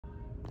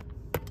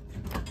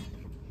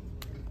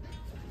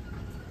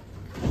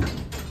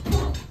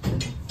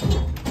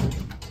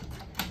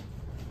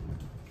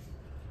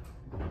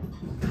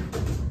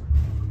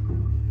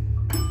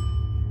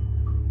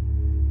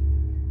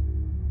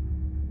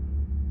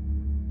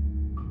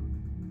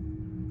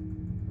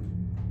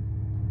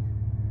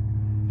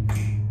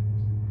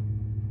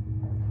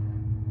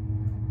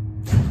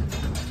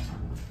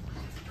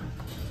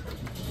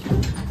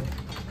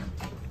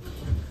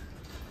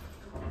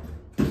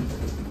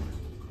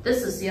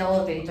This is the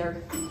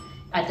elevator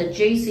at the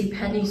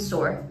JCPenney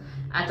store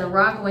at the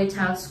Rockaway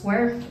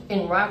Townsquare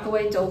in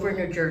Rockaway, Dover,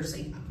 New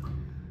Jersey.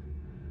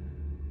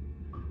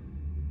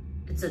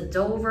 It's a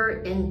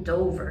Dover in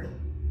Dover.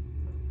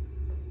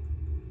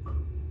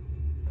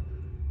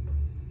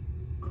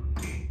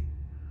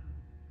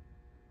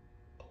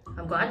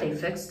 I'm glad they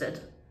fixed it.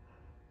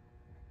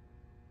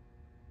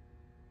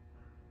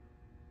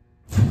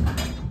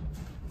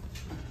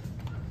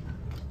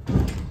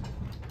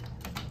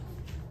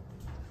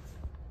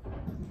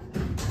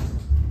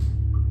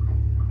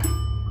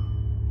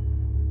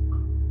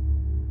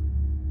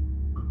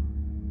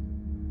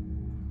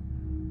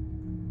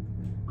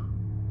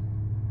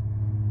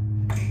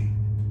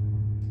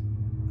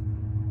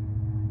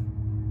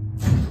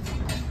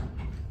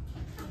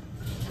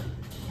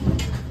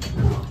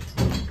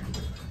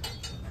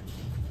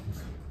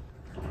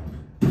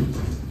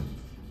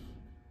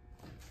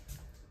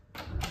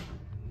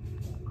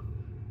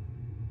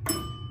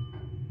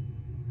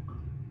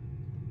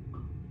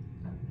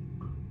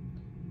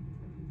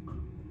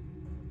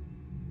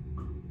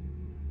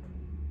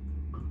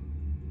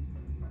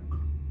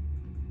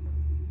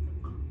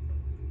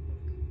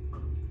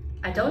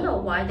 I don't know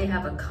why they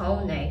have a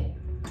Kone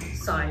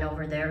sign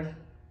over there.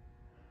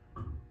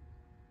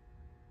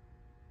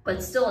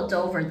 But still a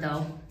Dover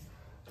though,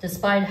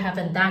 despite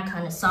having that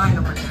kind of sign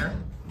over there.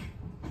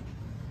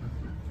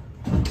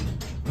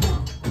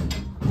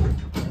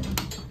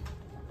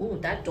 Ooh,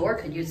 that door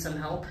could use some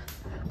help.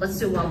 Let's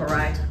do one more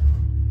ride.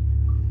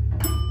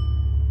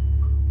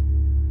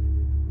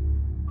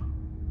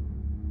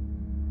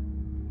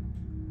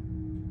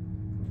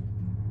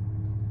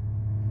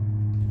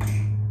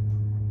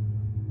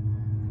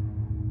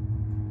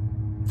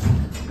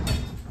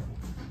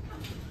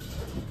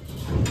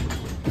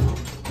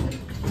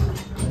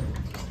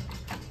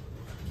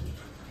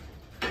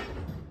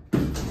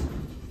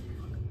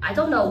 I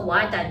don't know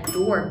why that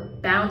door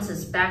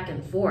bounces back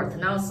and forth.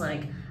 And I was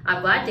like,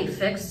 I'm glad they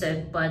fixed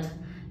it, but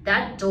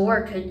that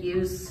door could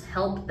use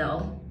help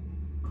though.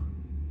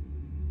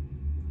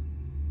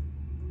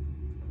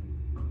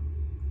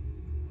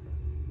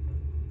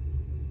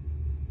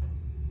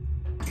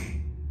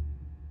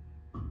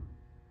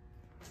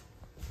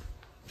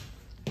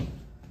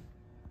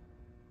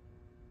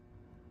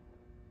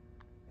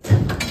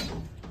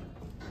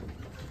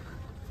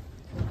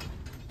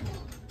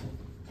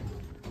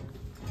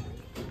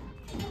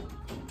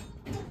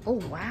 Oh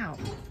wow.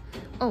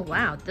 Oh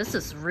wow, this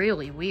is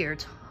really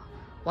weird.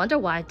 Wonder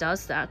why it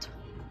does that.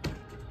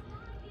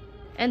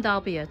 And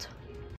that'll be it.